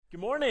Good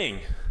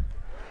morning.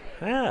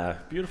 Yeah,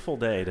 beautiful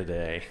day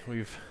today.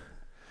 We've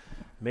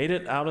made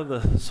it out of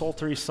the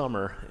sultry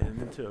summer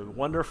and into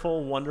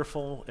wonderful,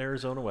 wonderful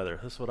Arizona weather.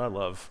 This is what I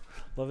love.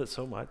 Love it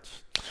so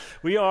much.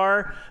 We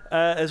are,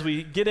 as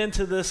we get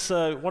into this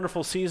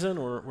wonderful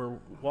season, we're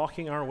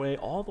walking our way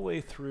all the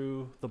way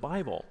through the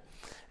Bible.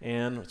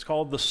 And it's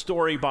called the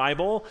Story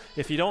Bible.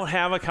 If you don't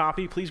have a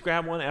copy, please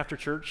grab one after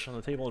church on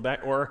the table in the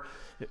back. Or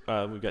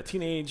we've got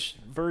teenage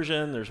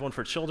version. There's one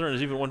for children.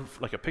 There's even one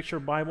for, like a picture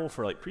Bible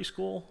for like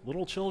preschool,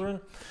 little children.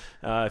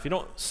 If you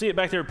don't see it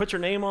back there, put your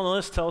name on the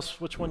list. Tell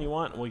us which one you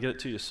want, and we'll get it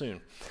to you soon.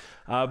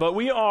 But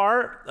we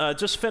are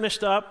just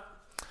finished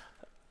up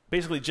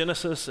basically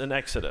Genesis and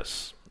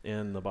Exodus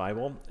in the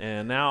Bible.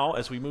 And now,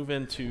 as we move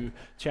into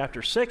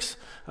chapter 6,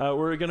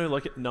 we're going to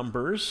look at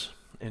Numbers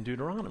and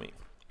Deuteronomy.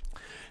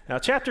 Now,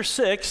 chapter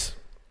 6,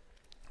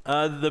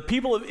 the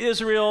people of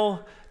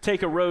Israel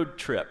take a road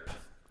trip.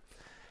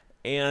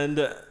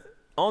 And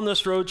on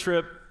this road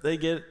trip, they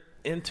get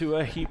into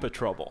a heap of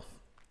trouble.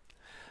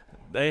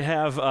 They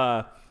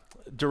have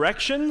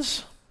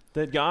directions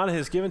that God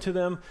has given to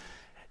them,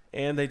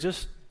 and they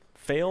just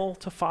fail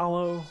to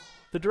follow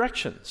the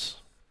directions.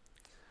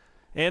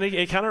 And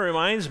it kind of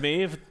reminds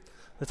me of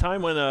the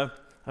time when a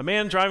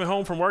man driving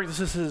home from work,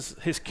 this is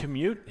his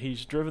commute.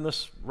 He's driven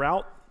this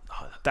route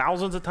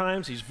thousands of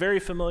times. He's very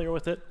familiar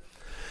with it.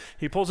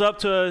 He pulls up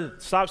to a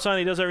stop sign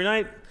he does every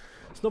night.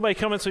 There's nobody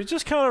coming, so he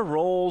just kind of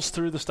rolls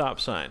through the stop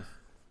sign.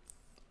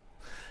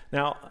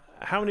 Now,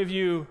 how many of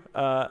you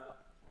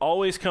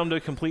always come to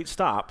a complete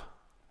stop?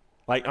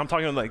 Like, I'm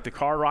talking like the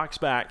car rocks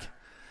back,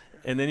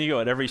 and then you go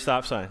at every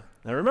stop sign.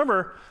 Now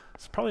remember,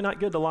 it's probably not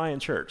good to lie in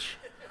church.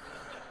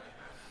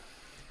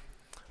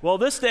 Well,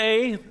 this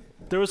day,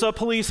 there was a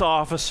police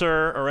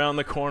officer around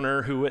the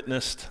corner who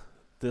witnessed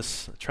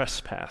this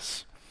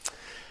trespass.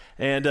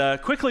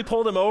 And quickly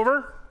pulled him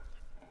over,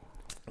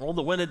 rolled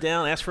the window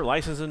down, asked for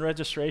license and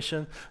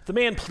registration. The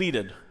man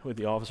pleaded with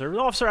the officer.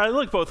 Officer, I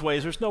look both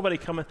ways. There's nobody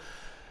coming.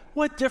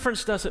 What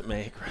difference does it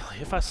make,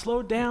 really, if I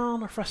slowed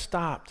down or if I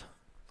stopped?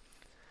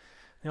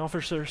 The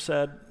officer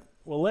said,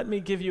 well, let me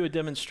give you a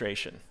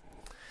demonstration.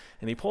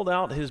 And he pulled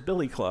out his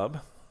billy club,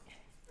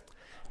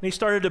 and he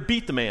started to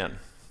beat the man.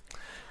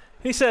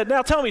 He said,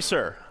 now tell me,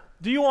 sir,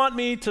 do you want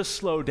me to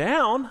slow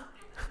down,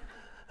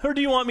 or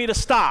do you want me to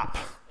stop?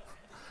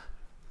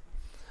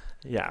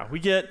 Yeah, we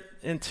get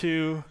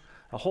into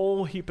a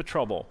whole heap of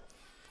trouble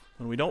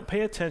when we don't pay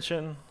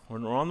attention,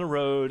 when we're on the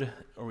road,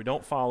 or we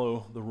don't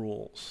follow the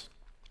rules.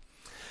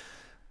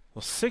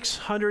 Well,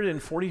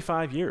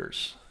 645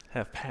 years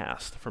have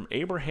passed from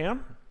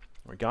Abraham,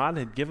 where God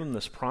had given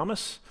this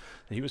promise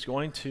that he was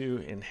going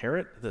to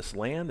inherit this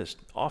land, his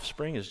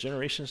offspring, his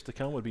generations to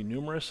come would be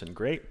numerous and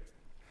great.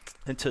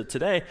 And to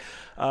today,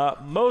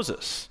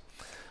 Moses.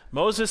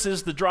 Moses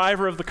is the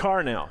driver of the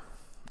car now.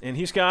 And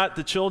he's got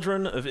the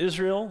children of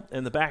Israel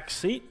in the back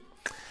seat.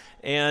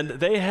 And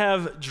they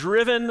have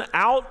driven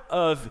out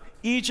of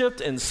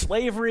Egypt and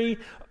slavery.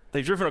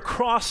 They've driven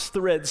across the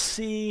Red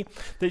Sea.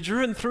 They've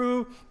driven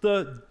through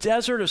the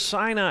desert of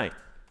Sinai.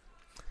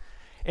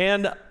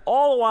 And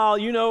all the while,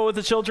 you know what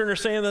the children are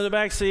saying in the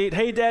back seat.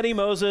 Hey, Daddy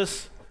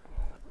Moses,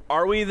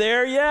 are we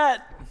there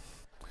yet?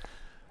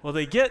 Well,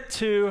 they get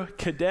to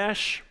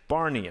Kadesh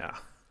Barnea.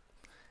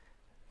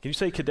 Can you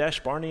say Kadesh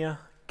Barnea?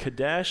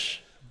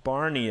 Kadesh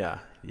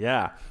Barnea.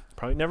 Yeah,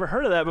 probably never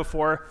heard of that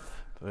before,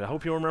 but I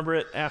hope you'll remember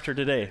it after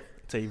today.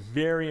 It's a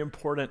very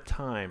important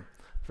time,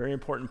 very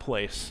important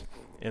place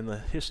in the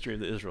history of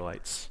the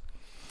Israelites.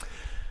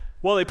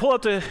 Well, they pull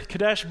up to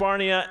Kadesh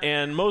Barnea,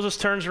 and Moses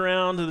turns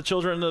around to the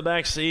children in the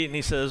back seat, and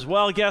he says,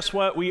 well, guess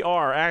what? We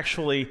are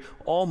actually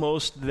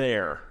almost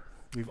there.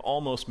 We've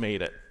almost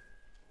made it.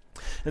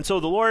 And so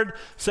the Lord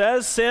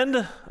says,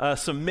 send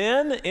some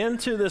men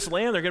into this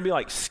land. They're going to be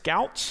like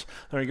scouts.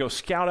 They're going to go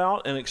scout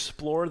out and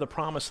explore the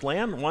promised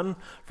land, one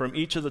from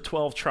each of the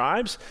 12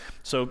 tribes.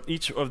 So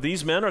each of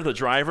these men are the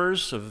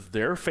drivers of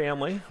their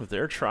family, of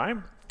their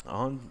tribe,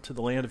 on to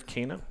the land of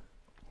Canaan.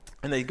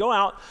 And they go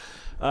out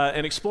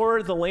and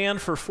explore the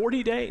land for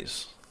 40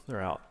 days.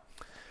 They're out.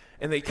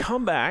 And they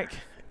come back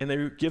and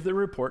they give the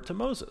report to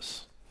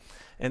Moses.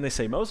 And they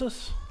say,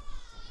 Moses,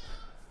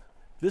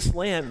 this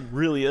land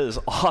really is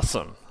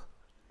awesome.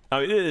 I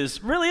mean,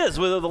 really is,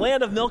 with the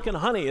land of milk and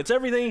honey. It's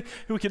everything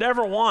we could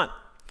ever want.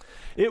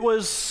 It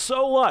was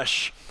so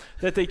lush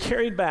that they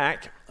carried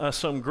back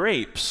some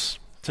grapes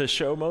to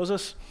show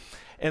Moses,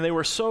 and they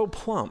were so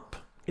plump,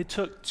 it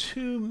took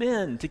 2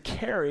 men to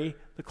carry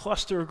the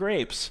cluster of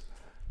grapes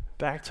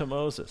back to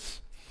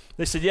Moses.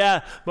 They said,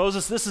 yeah,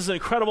 Moses, this is an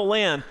incredible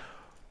land,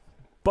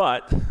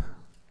 but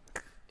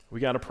we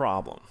got a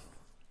problem.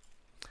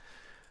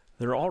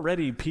 There are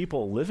already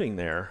people living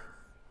there,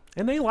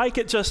 and they like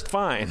it just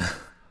fine.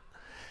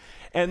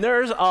 And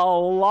there's a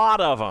lot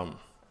of them.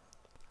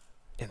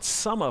 And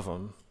some of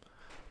them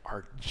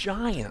are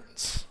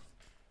giants.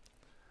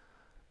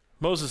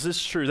 Moses,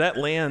 it's true, that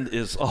land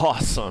is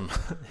awesome.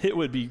 It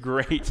would be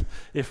great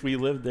if we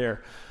lived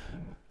there.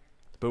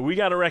 But we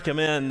got to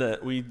recommend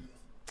that we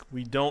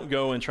don't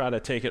go and try to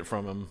take it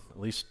from them,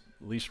 at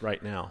least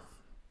right now.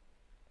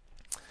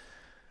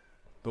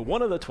 But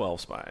one of the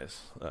 12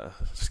 spies,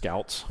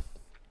 scouts,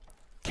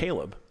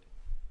 Caleb,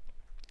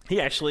 he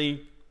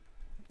actually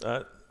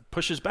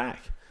pushes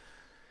back.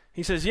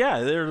 He says,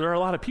 yeah, there are a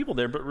lot of people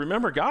there, but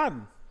remember,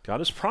 God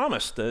has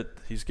promised that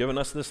he's given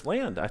us this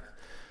land. I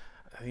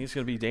think it's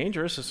going to be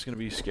dangerous. It's going to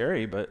be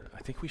scary, but I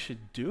think we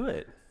should do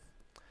it.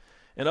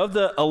 And of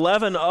the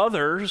 11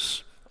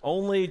 others,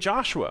 only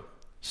Joshua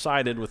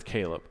sided with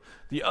Caleb.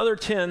 The other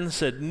 10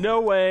 said,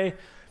 no way,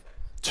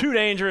 too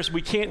dangerous,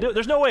 we can't do it.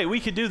 There's no way we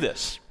could do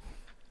this.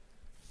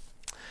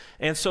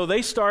 And so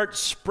they start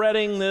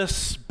spreading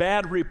this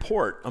bad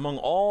report among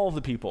all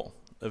the people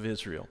of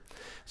Israel,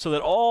 so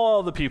that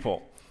all the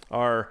people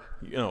are,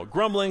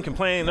 grumbling,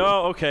 complaining,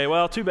 oh, okay,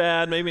 well, too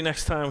bad, maybe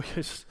next time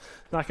it's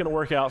not going to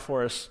work out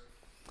for us.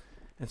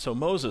 And so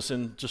Moses,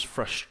 in just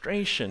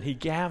frustration, he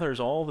gathers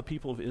all the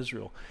people of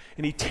Israel,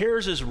 and he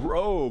tears his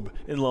robe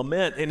in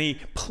lament, and he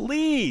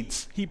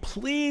pleads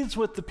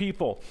with the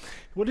people.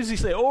 What does he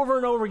say over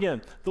and over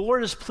again? The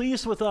Lord is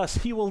pleased with us.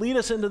 He will lead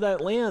us into that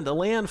land, a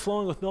land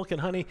flowing with milk and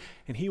honey,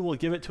 and he will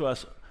give it to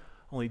us.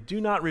 Only do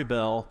not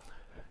rebel,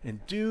 and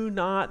do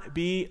not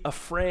be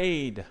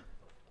afraid.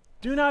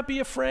 Do not be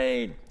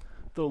afraid.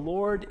 The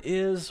Lord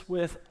is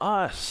with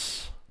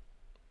us.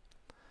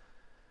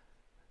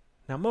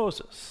 Now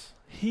Moses,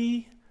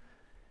 he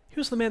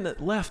was the man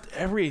that left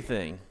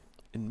everything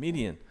in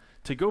Midian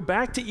to go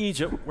back to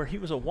Egypt, where he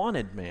was a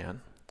wanted man,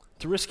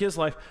 to risk his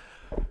life,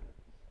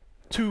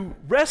 to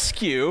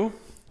rescue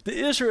the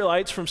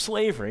Israelites from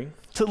slavery,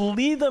 to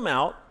lead them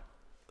out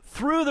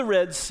through the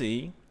Red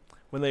Sea.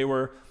 When they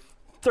were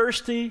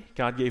thirsty,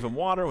 God gave them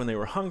water. When they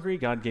were hungry,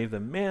 God gave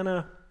them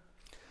manna.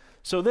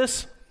 So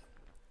this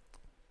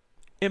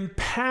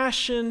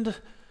impassioned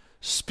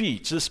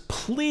speech, this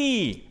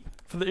plea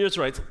for the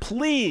Israelites,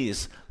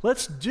 please,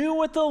 let's do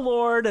what the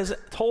Lord has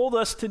told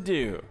us to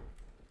do.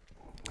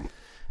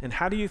 And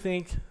how do you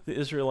think the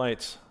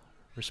Israelites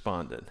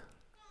responded?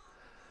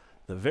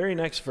 The very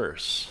next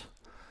verse,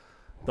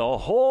 the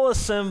whole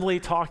assembly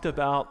talked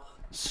about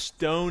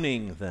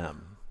stoning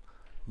them.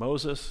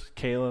 Moses,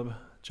 Caleb,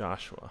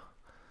 Joshua.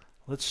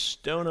 Let's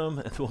stone them,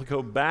 and we'll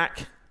go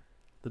back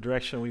the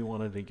direction we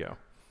wanted to go.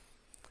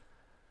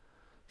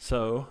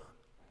 So,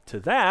 to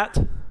that,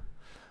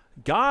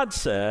 God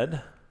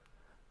said,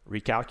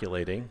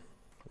 recalculating.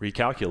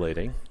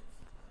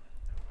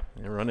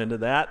 You run into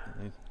that?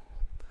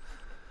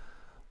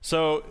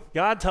 So,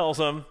 God tells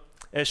them,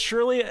 as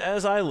surely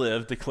as I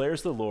live,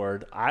 declares the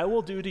Lord, I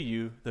will do to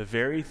you the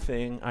very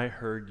thing I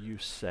heard you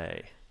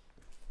say.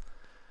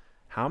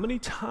 How many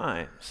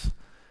times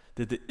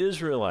did the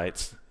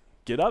Israelites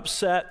get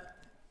upset,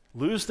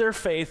 lose their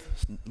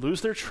faith,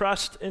 lose their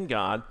trust in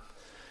God,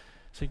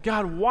 say,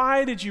 God,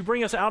 why did you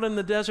bring us out in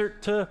the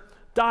desert to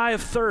die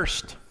of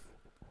thirst?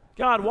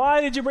 God,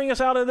 why did you bring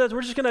us out in the desert?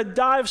 We're just going to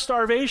die of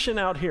starvation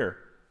out here.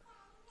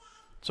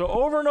 So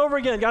over and over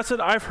again, God said,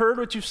 I've heard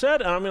what you've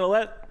said, and I'm going to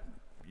let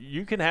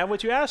you can have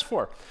what you asked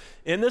for.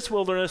 In this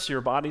wilderness,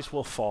 your bodies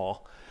will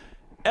fall.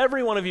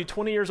 Every one of you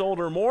 20 years old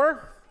or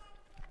more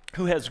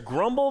who has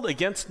grumbled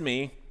against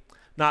me,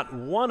 not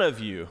one of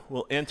you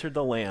will enter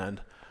the land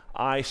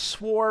I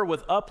swore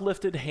with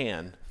uplifted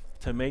hand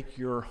to make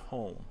your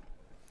home.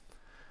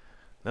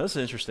 Now this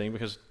is interesting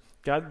because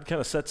God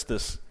kind of sets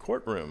this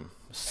courtroom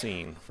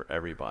scene for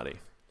everybody.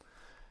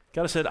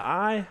 God said,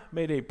 I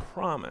made a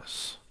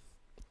promise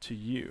to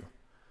you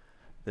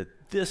that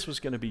this was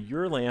going to be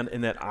your land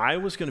and that I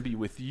was going to be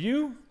with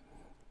you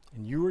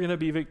and you were going to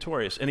be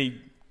victorious. And he,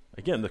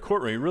 again, the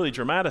courtroom, he really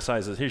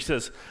dramatizes. He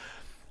says,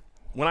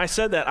 when I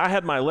said that, I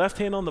had my left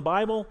hand on the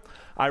Bible,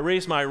 I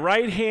raised my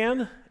right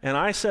hand, and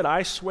I said,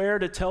 I swear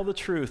to tell the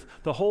truth,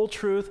 the whole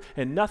truth,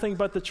 and nothing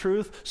but the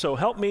truth, so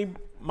help me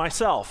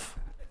myself.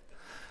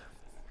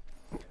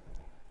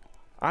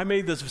 I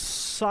made this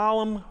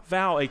solemn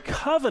vow, a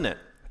covenant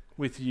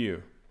with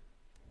you,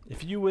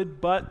 if you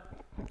would but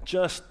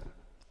just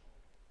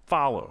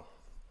follow.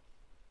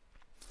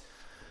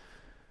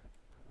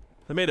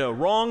 They made a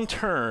wrong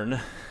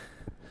turn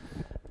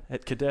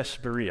at Kadesh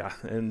Berea.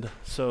 And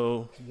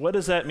so what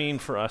does that mean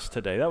for us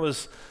today? That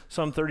was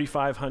some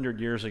 3,500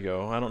 years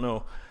ago. I don't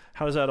know,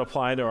 how does that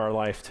apply to our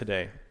life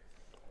today?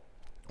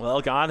 Well,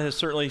 God has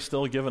certainly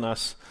still given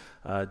us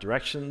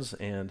directions,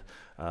 and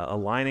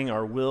aligning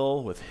our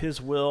will with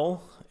his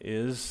will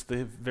is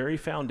the very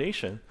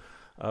foundation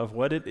of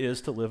what it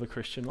is to live a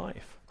Christian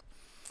life.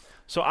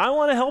 So I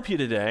want to help you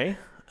today.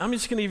 I'm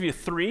just going to give you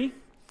three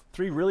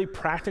really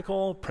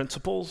practical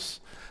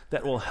principles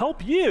that will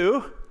help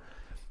you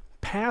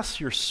pass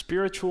your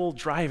spiritual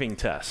driving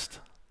test.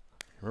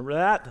 Remember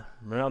that?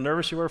 Remember how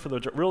nervous you were for the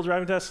real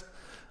driving test?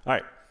 All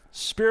right,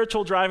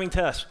 spiritual driving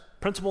test.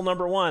 Principle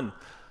number 1,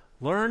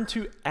 learn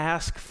to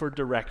ask for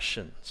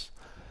directions.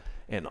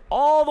 And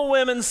all the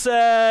women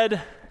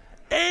said,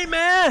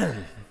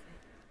 amen.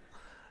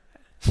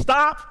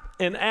 Stop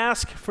and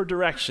ask for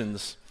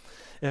directions.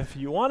 If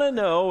you want to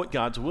know what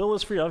God's will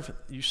is for you,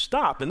 you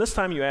stop. And this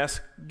time you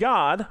ask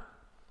God,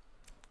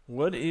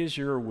 what is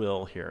your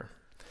will here?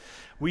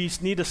 we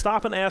need to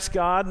stop and ask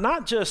God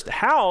not just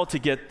how to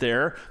get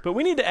there, but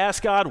we need to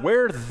ask God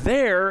where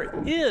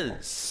there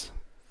is.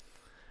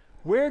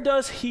 Where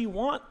does he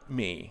want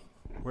me?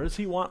 Where does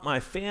he want my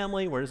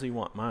family? Where does he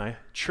want my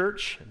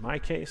church, in my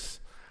case?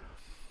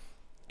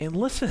 And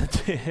listen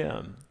to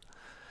him.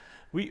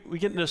 We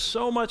get into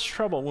so much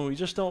trouble when we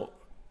just don't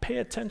pay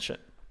attention.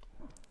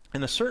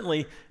 And there's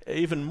certainly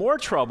even more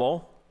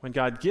trouble when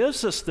God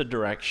gives us the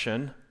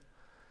direction,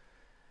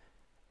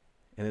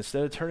 and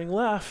instead of turning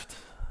left,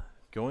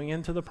 going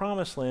into the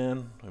promised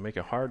land, we make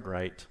a hard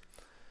right,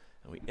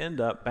 and we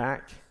end up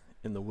back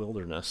in the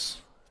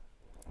wilderness,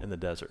 in the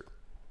desert.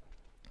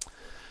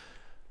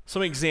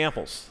 Some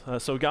examples.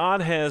 So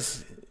God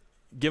has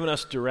given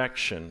us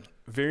direction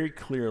very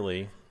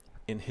clearly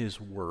in his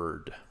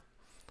word.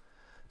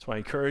 That's why I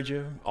encourage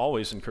you,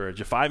 always encourage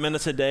you, 5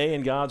 minutes a day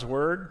in God's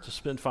word. Just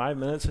spend 5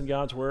 minutes in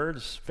God's word.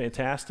 It's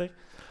fantastic.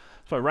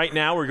 So right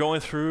now we're going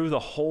through the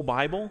whole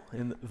Bible,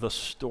 in the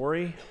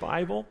story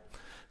Bible.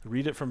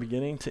 Read it from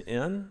beginning to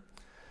end.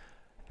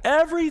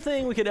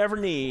 Everything we could ever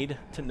need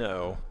to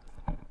know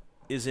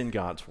is in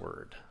God's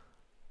word.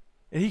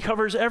 And he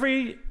covers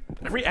every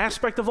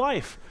aspect of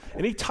life,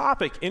 any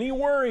topic, any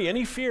worry,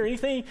 any fear,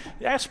 anything,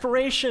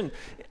 aspiration,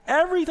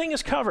 everything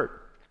is covered.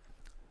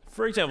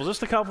 For example,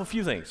 just a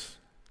few things.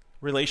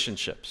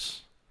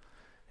 Relationships.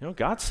 You know,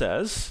 God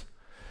says,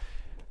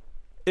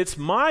 it's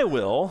my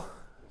will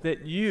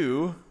that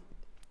you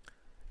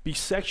be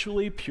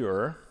sexually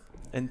pure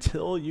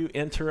until you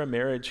enter a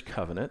marriage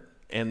covenant,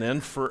 and then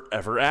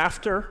forever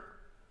after,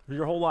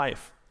 your whole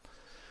life.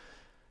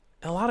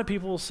 And a lot of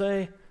people will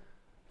say,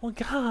 well,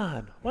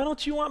 God, why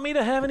don't you want me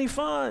to have any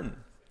fun?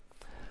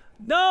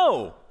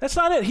 No, that's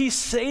not it. He's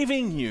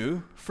saving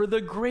you for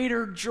the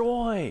greater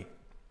joy.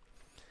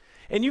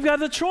 And you've got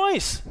the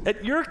choice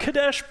at your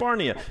Kadesh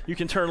Barnea. You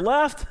can turn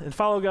left and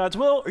follow God's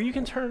will, or you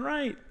can turn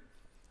right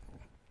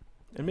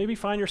and maybe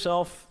find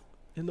yourself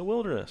in the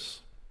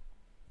wilderness.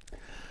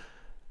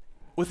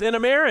 Within a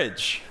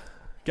marriage,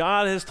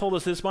 God has told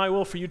us it's my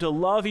will for you to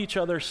love each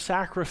other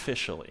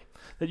sacrificially.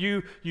 That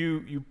you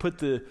put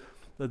the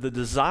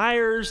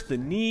desires, the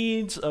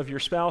needs of your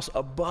spouse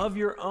above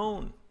your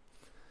own.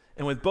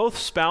 And when both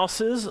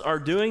spouses are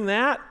doing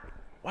that,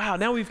 wow,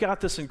 now we've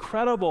got this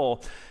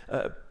incredible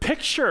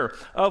picture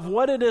of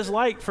what it is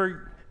like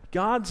for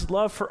God's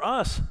love for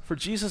us, for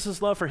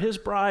Jesus' love for his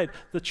bride,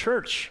 the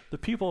church, the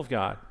people of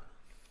God.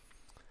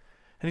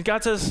 And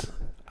God says,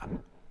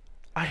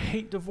 I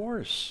hate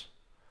divorce.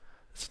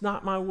 It's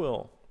not my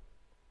will.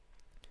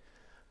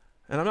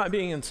 And I'm not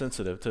being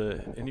insensitive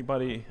to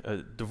anybody,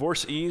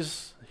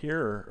 divorcees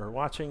here or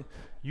watching.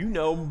 You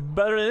know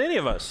better than any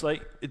of us.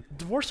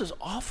 Divorce is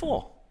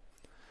awful.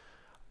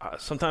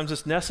 Sometimes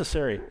it's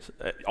necessary.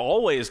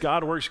 Always,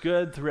 God works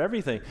good through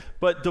everything.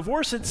 But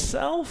divorce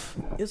itself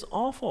is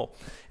awful.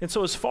 And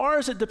so as far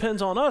as it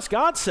depends on us,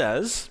 God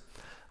says,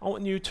 I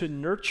want you to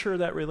nurture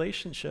that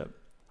relationship.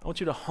 I want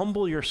you to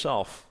humble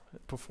yourself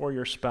before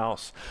your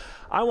spouse.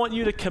 I want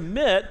you to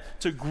commit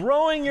to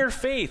growing your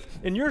faith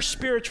and your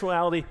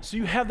spirituality so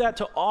you have that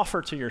to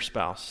offer to your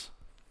spouse.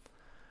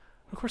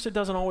 Of course, it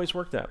doesn't always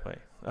work that way.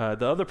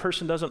 The other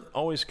person doesn't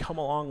always come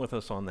along with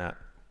us on that.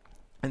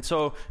 And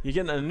so you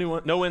get in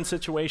a no-win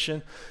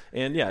situation,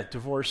 and yeah,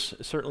 divorce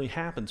certainly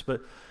happens.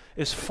 But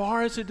as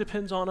far as it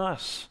depends on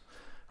us,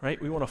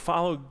 right, we want to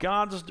follow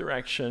God's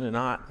direction and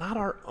not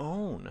our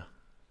own.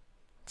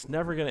 It's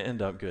never going to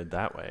end up good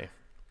that way.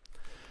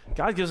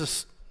 God gives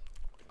us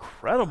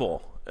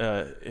incredible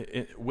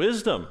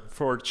wisdom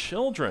for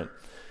children.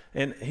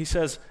 And he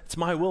says, it's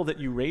my will that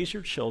you raise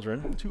your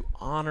children to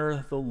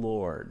honor the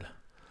Lord.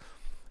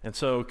 And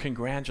so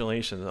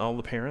congratulations, all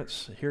the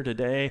parents here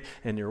today,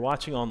 and you're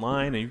watching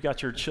online, and you've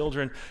got your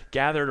children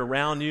gathered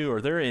around you,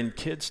 or they're in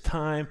kids'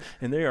 time,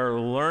 and they are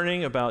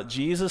learning about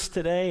Jesus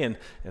today, and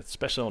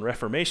especially on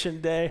Reformation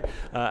Day,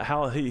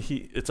 how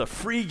it's a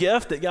free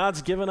gift that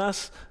God's given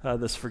us,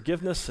 this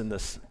forgiveness and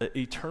this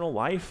eternal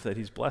life that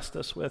he's blessed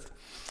us with.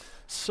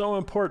 So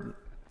important.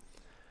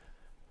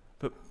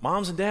 But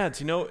moms and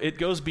dads, it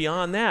goes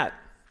beyond that,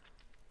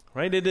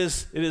 right? It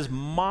is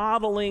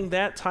modeling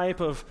that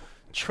type of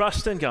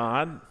trust in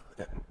God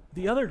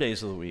the other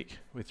days of the week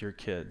with your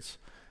kids.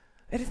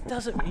 And it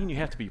doesn't mean you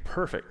have to be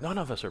perfect. None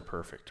of us are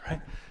perfect, right?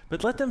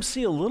 But let them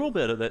see a little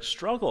bit of that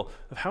struggle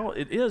of how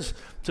it is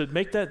to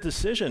make that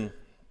decision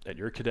at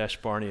your Kadesh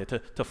Barnea,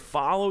 to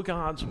follow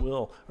God's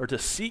will or to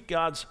seek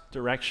God's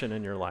direction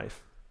in your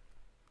life.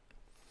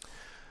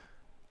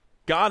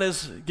 God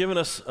has given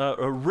us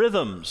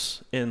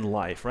rhythms in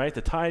life, right?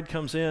 The tide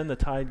comes in, the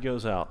tide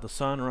goes out. The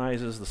sun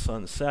rises, the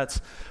sun sets.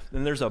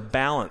 And there's a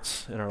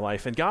balance in our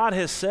life. And God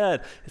has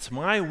said, it's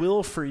my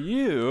will for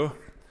you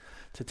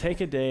to take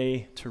a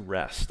day to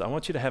rest. I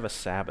want you to have a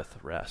Sabbath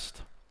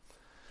rest.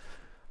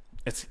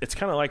 It's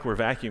kind of like we're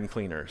vacuum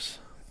cleaners.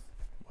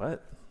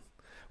 What?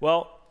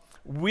 Well,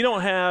 we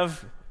don't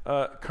have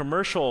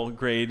commercial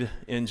grade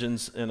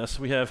engines in us.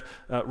 We have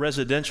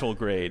residential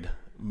grade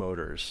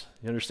motors.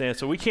 You understand?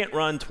 So we can't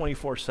run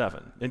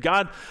 24/7. And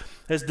God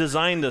has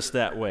designed us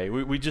that way.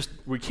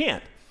 We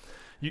can't.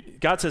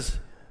 God says,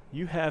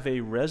 you have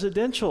a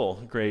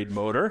residential grade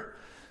motor,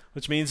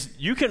 which means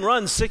you can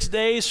run 6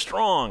 days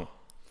strong.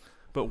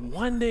 But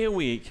 1 day a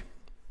week,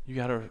 you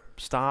got to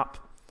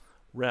stop,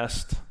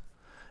 rest,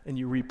 and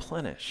you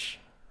replenish,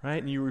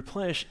 right? And you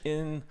replenish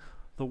in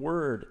the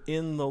Word,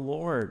 in the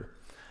Lord.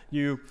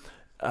 You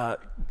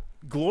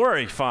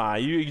glorify,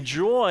 you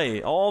enjoy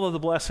all of the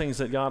blessings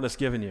that God has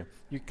given you.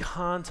 You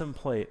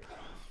contemplate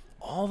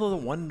all of the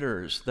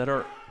wonders that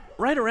are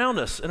right around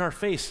us in our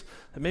face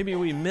that maybe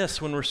we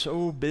miss when we're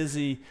so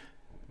busy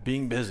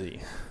being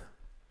busy.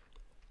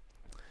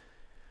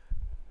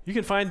 You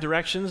can find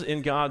directions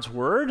in God's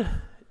Word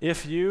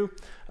if you,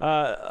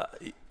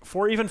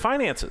 for even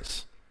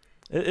finances.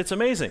 It's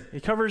amazing. He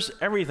covers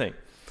everything.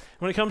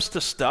 When it comes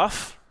to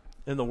stuff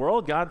in the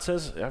world, God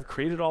says, I've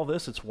created all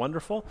this, it's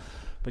wonderful.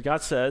 But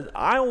God said,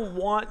 I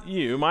want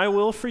you, my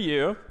will for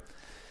you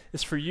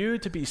is for you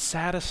to be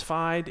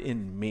satisfied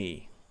in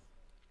me.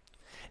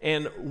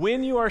 And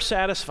when you are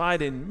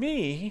satisfied in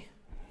me,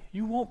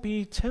 you won't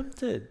be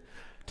tempted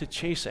to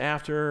chase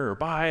after or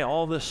buy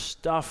all this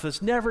stuff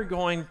that's never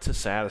going to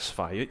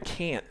satisfy you. It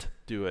can't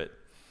do it.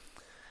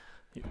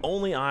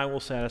 Only I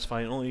will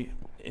satisfy, and only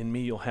in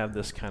me you'll have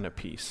this kind of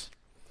peace.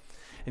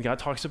 And God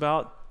talks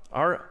about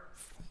our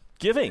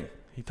giving.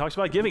 He talks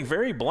about giving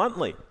very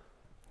bluntly.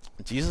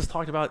 Jesus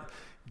talked about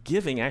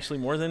giving actually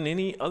more than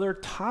any other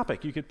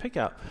topic you could pick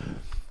out.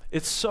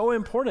 It's so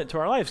important to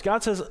our lives.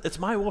 God says, it's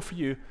my will for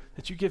you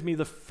that you give me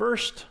the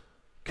first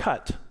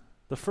cut,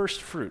 the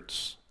first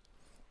fruits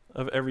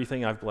of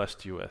everything I've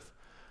blessed you with.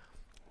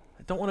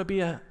 I don't want to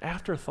be an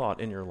afterthought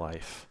in your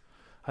life.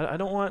 I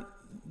don't want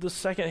the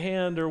second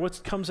hand or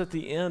what comes at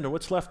the end or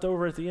what's left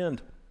over at the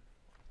end.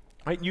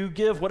 Right? You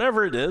give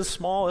whatever it is,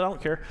 small, I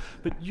don't care,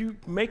 but you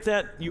make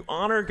that, you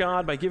honor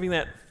God by giving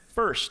that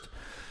first.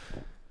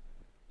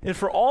 And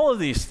for all of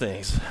these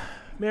things,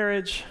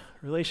 marriage,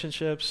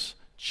 relationships,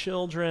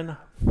 children,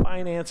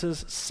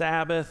 finances,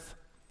 Sabbath,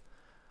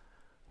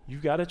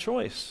 you've got a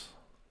choice.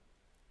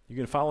 You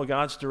can follow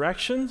God's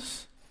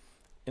directions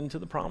into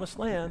the promised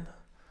land.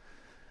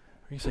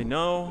 Or you say,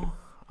 no,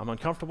 I'm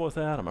uncomfortable with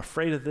that. I'm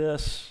afraid of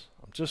this.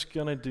 I'm just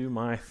going to do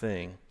my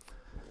thing.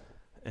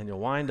 And you'll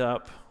wind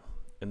up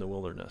in the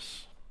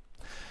wilderness.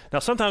 Now,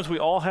 sometimes we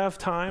all have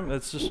time.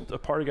 That's just a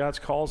part of God's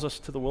calls us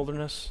to the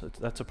wilderness.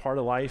 That's a part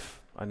of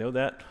life. I know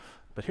that.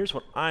 But here's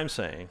what I'm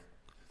saying.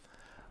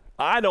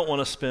 I don't want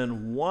to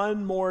spend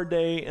one more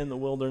day in the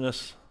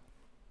wilderness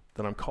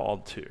than I'm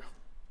called to.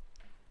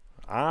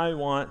 I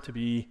want to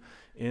be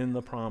in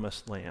the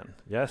promised land.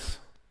 Yes?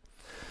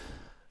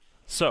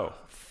 So,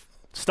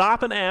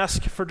 stop and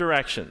ask for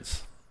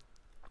directions.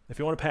 If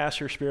you want to pass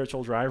your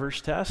spiritual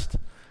driver's test,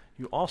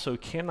 you also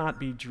cannot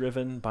be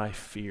driven by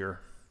fear.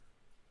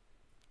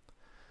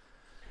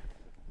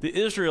 The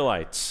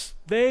Israelites,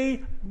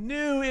 they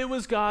knew it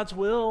was God's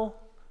will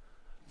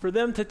for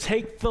them to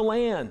take the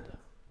land.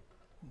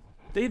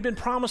 They'd been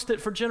promised it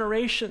for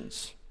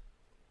generations.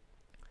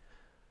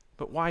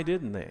 But why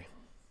didn't they?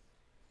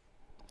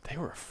 They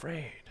were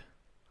afraid.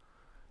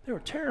 They were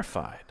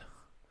terrified.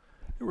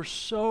 They were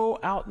so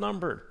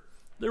outnumbered.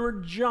 There were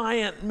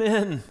giant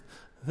men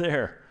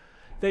there.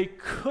 They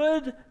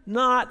could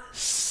not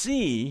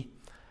see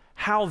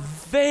how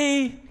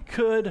they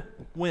could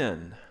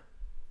win.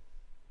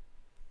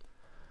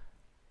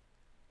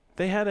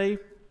 They had a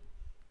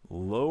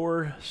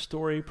lower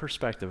story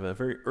perspective, a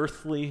very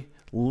earthly,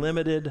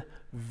 limited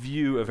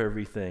view of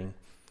everything.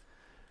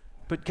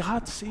 But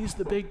God sees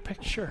the big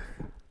picture.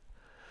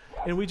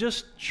 And we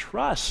just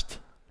trust.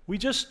 We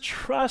just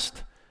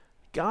trust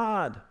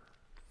God.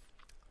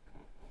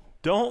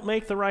 Don't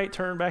make the right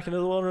turn back into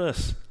the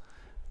wilderness.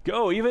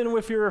 Go, even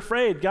if you're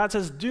afraid. God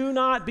says, do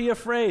not be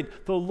afraid.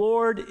 The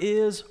Lord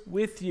is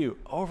with you.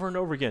 Over and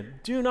over again.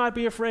 Do not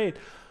be afraid.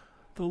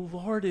 The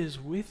Lord is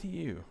with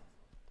you.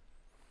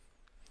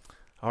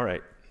 All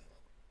right.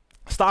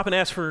 Stop and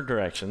ask for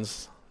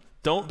directions.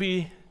 Don't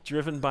be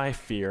driven by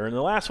fear. And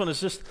the last one is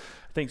just,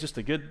 I think, just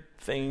a good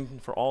thing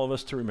for all of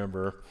us to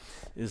remember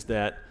is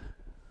that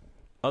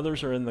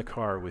others are in the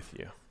car with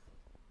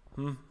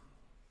you.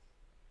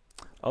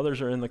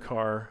 Others are in the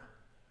car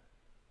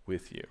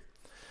with you.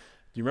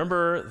 Do you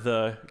remember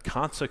the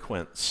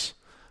consequence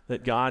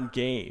that God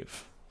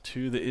gave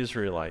to the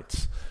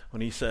Israelites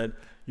when he said,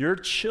 your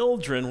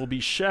children will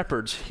be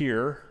shepherds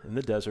here in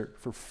the desert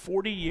for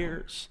 40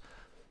 years,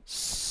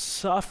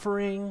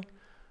 suffering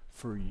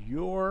for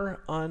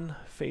your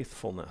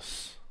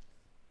unfaithfulness?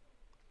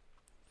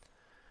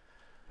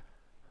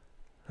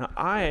 Now,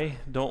 I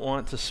don't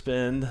want to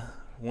spend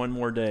one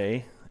more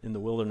day in the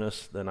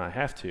wilderness than I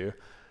have to,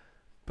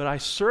 but I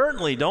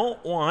certainly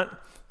don't want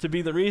to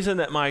be the reason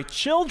that my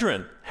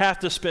children have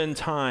to spend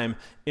time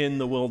in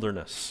the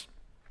wilderness.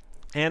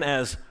 And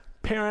as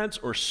parents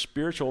or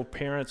spiritual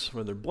parents,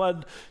 whether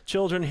blood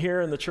children here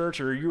in the church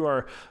or you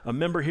are a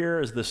member here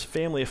as this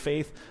family of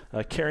faith,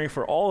 caring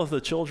for all of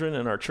the children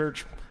in our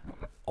church,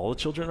 all the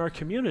children in our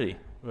community,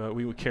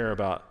 we would care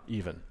about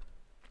even.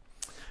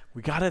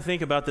 We got to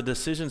think about the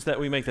decisions that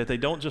we make, that they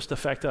don't just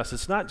affect us.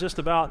 It's not just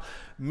about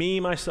me,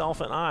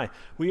 myself, and I.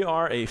 We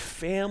are a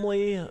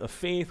family of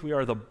faith. We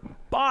are the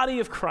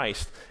body of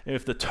Christ. And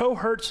if the toe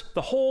hurts,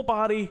 the whole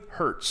body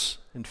hurts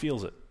and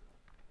feels it.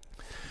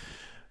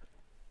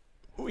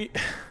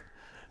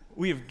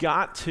 We've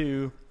got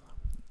to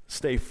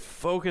stay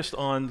focused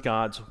on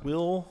God's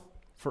will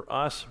for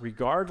us,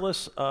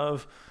 regardless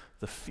of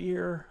the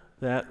fear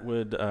that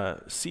would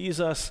seize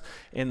us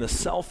and the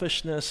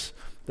selfishness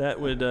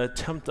that would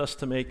tempt us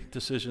to make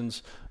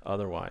decisions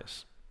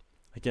otherwise.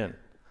 Again,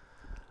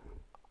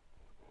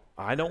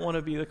 I don't want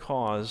to be the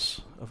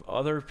cause of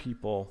other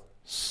people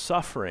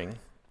suffering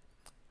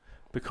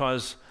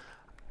because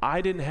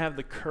I didn't have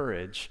the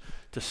courage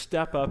to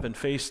step up and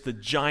face the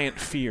giant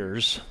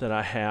fears that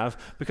I have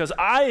because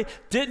I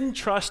didn't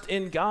trust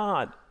in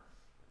God.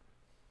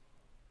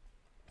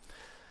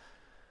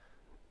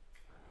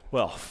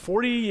 Well,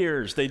 40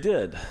 years they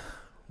did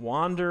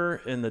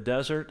wander in the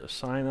desert of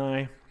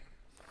Sinai.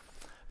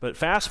 But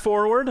fast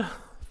forward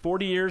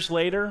 40 years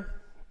later,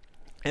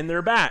 and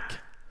they're back.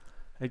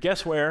 And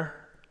guess where?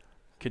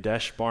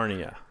 Kadesh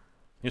Barnea.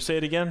 You say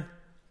it again?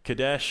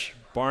 Kadesh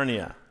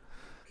Barnea.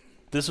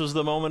 This was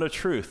the moment of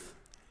truth.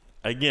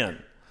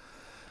 Again.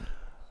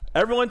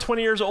 Everyone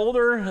 20 years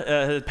older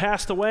had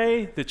passed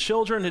away. The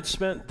children had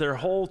spent their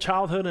whole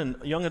childhood and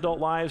young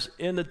adult lives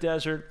in the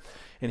desert.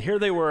 And here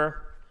they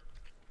were,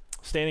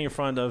 standing in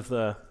front of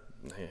the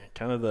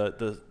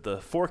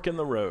fork in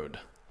the road,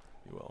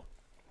 if you will.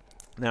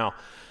 Now,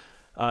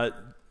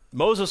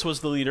 Moses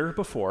was the leader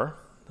before.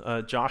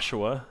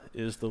 Joshua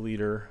is the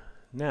leader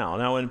now.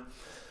 Now,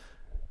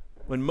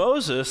 when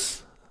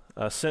Moses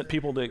sent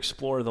people to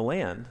explore the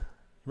land,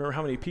 remember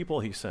how many people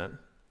he sent? It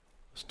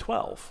was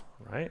 12,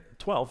 right?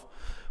 12.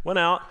 Went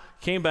out,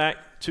 came back,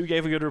 2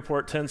 gave a good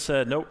report, 10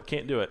 said, nope,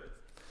 can't do it.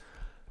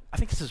 I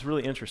think this is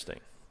really interesting.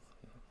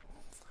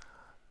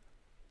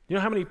 You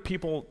know how many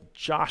people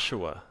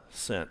Joshua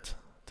sent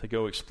to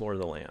go explore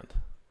the land?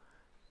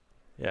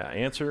 Yeah,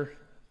 answer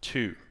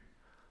 2.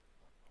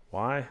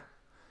 Why?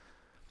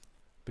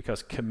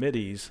 Because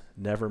committees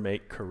never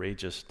make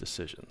courageous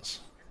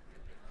decisions.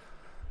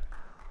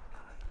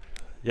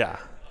 Yeah.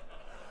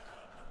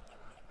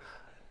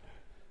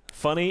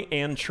 Funny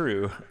and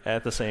true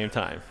at the same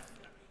time.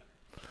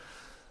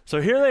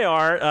 So here they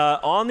are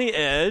on the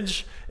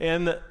edge,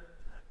 and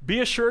be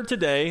assured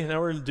today, now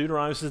we're in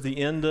Deuteronomy, this is the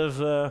end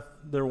of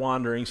their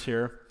wanderings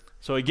here.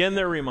 So again,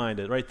 they're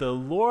reminded, right? The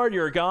Lord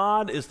your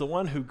God is the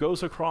one who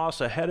goes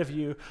across ahead of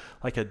you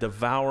like a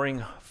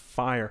devouring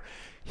fire.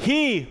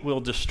 He will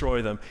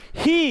destroy them.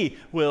 He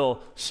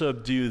will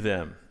subdue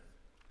them.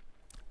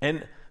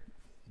 And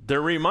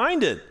they're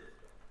reminded,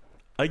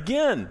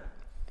 again,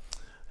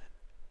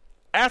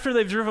 after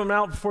they've driven them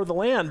out before the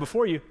land,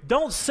 before you,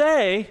 don't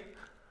say,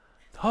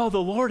 oh,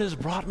 the Lord has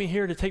brought me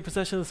here to take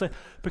possession of this land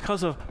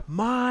because of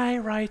my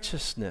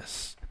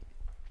righteousness,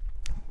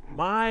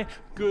 my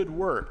good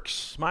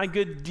works, my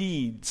good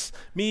deeds,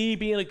 me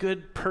being a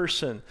good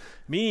person,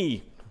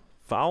 me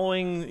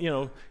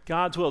following,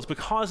 God's will. It's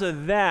because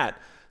of that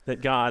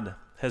God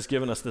has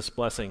given us this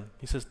blessing.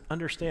 He says,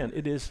 understand,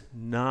 it is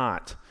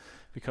not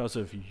because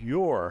of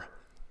your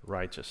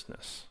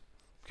righteousness,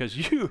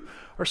 because you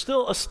are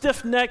still a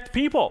stiff-necked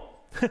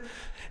people.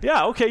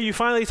 Yeah, okay, you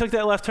finally took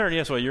that left turn.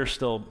 Yes, well, you're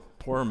still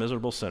poor,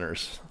 miserable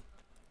sinners.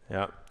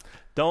 Yeah.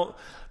 Don't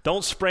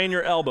sprain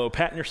your elbow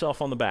patting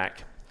yourself on the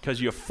back because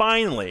you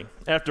finally,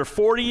 after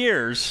 40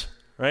 years,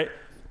 right,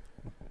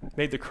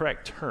 made the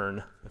correct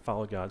turn and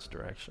followed God's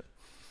direction.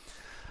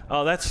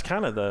 Oh, that's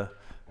kind of the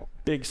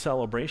big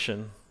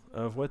celebration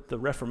of what the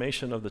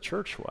Reformation of the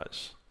church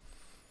was.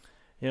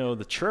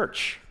 The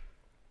church,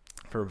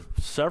 for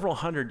several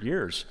hundred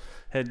years,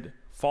 had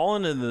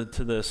fallen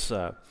into this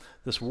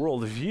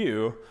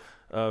worldview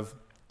of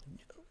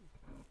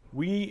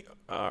we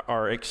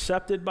are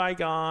accepted by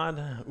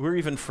God, we're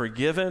even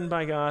forgiven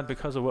by God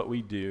because of what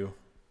we do,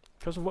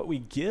 because of what we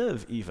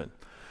give even.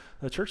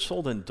 The church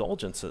sold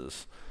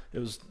indulgences. It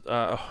was,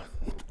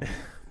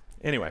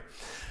 anyway,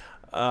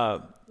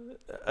 a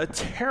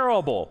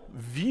terrible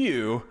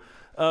view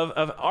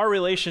of our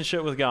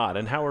relationship with God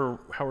and how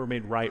we're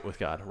made right with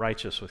God,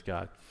 righteous with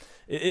God.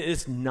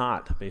 It's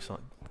not based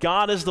on,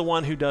 God is the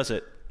one who does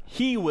it.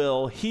 He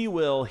will,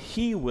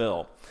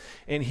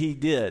 and he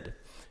did.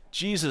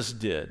 Jesus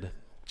did.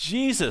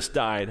 Jesus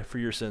died for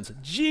your sins.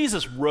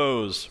 Jesus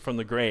rose from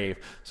the grave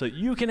so that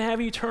you can have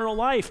eternal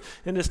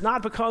life. And it's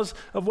not because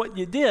of what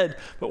you did,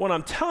 but what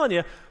I'm telling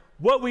you,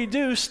 what we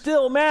do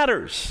still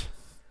matters.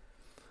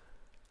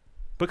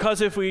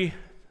 Because if we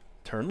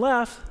turn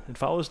left and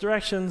follow his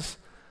directions,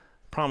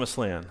 promised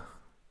land.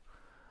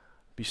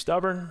 Be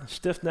stubborn,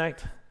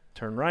 stiff-necked,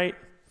 turn right,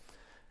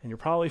 and you'll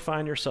probably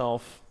find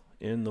yourself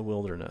in the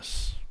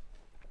wilderness.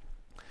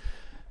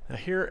 Now,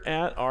 here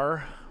at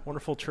our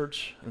wonderful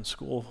church and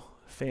school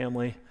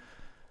family,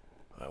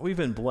 we've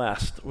been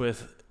blessed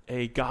with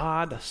a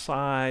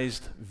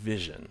God-sized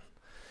vision.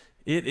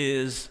 It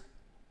is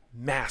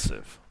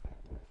massive.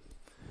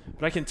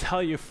 But I can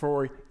tell you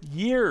for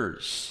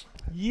years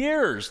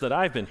that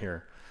I've been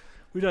here,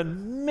 We've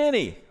done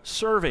many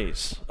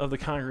surveys of the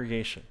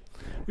congregation.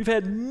 We've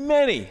had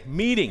many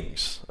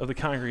meetings of the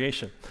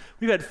congregation.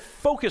 We've had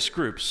focus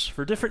groups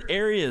for different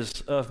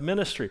areas of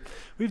ministry.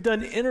 We've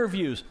done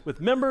interviews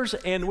with members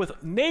and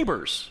with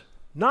neighbors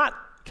not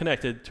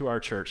connected to our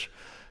church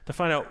to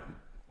find out,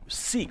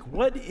 seek,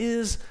 what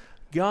is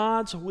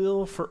God's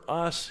will for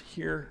us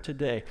here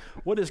today?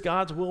 What is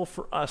God's will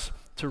for us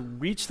to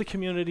reach the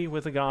community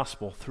with the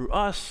gospel through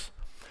us,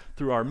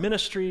 through our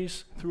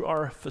ministries, through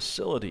our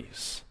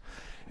facilities?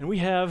 And we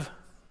have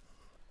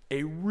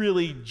a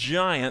really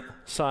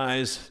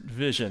giant-sized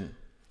vision.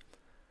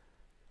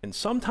 And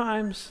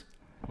sometimes,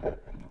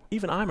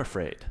 even I'm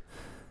afraid.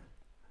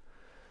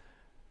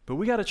 But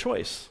we got a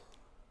choice.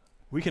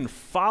 We can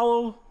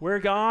follow where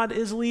God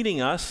is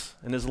leading us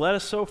and has led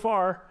us so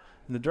far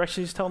in the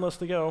direction he's telling us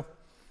to go,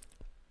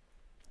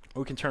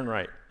 or we can turn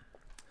right.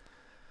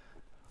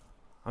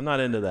 I'm not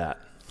into that.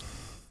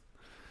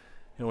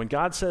 When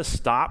God says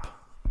stop,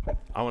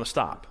 I want to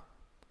stop.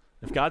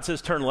 If God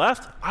says turn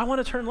left, I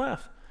want to turn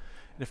left.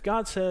 And if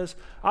God says,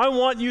 I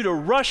want you to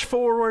rush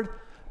forward,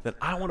 then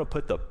I want to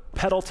put the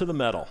pedal to the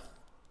metal.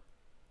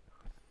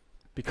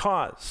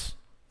 Because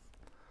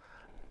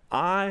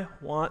I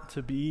want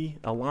to be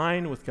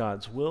aligned with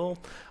God's will.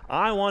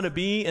 I want to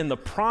be in the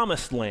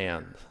promised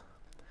land.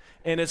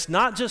 And it's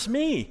not just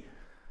me.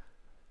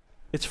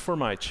 It's for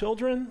my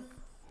children,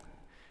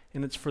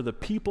 and it's for the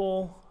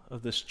people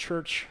of this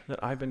church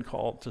that I've been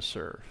called to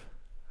serve.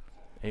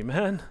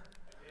 Amen?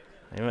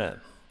 Amen.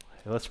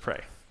 Let's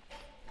pray.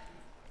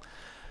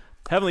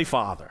 Heavenly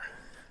Father,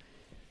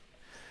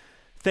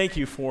 thank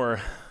you for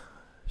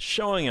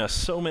showing us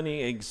so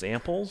many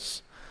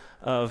examples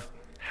of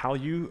how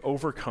you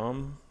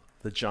overcome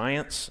the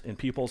giants in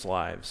people's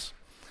lives.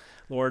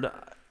 Lord,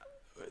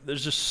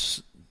 there's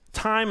just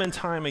time and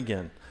time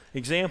again,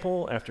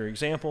 example after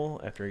example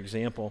after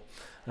example,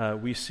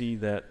 we see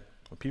that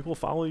when people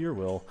follow your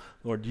will,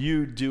 Lord,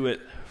 you do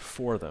it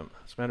for them.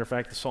 As a matter of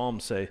fact, the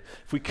Psalms say,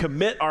 if we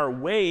commit our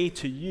way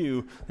to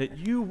you, that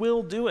you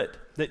will do it,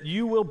 that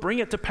you will bring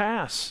it to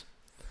pass.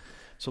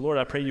 So Lord,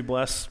 I pray you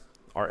bless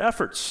our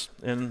efforts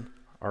in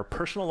our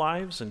personal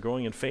lives and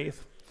growing in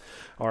faith,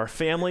 our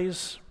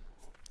families,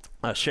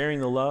 sharing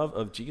the love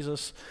of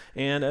Jesus,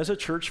 and as a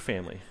church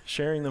family,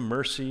 sharing the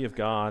mercy of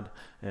God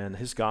and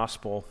his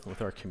gospel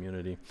with our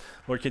community.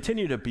 Lord,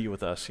 continue to be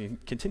with us.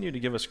 Continue to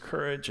give us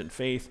courage and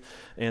faith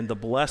and the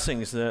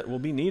blessings that will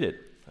be needed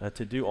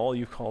to do all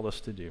you've called us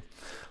to do.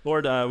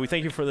 Lord, we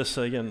thank you for this,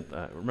 again,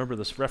 remember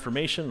this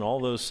Reformation and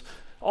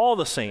all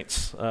the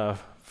saints that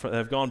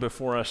have gone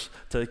before us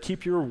to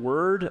keep your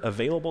word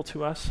available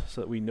to us so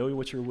that we know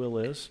what your will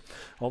is.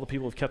 All the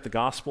people have kept the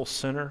gospel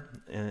center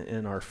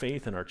in our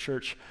faith and our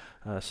church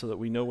so that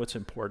we know what's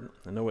important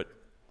and know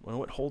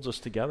what holds us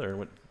together and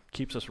what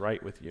keeps us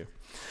right with you.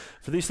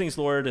 For these things,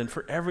 Lord, and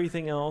for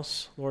everything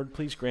else, Lord,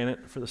 please grant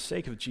it for the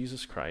sake of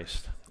Jesus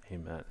Christ.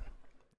 Amen.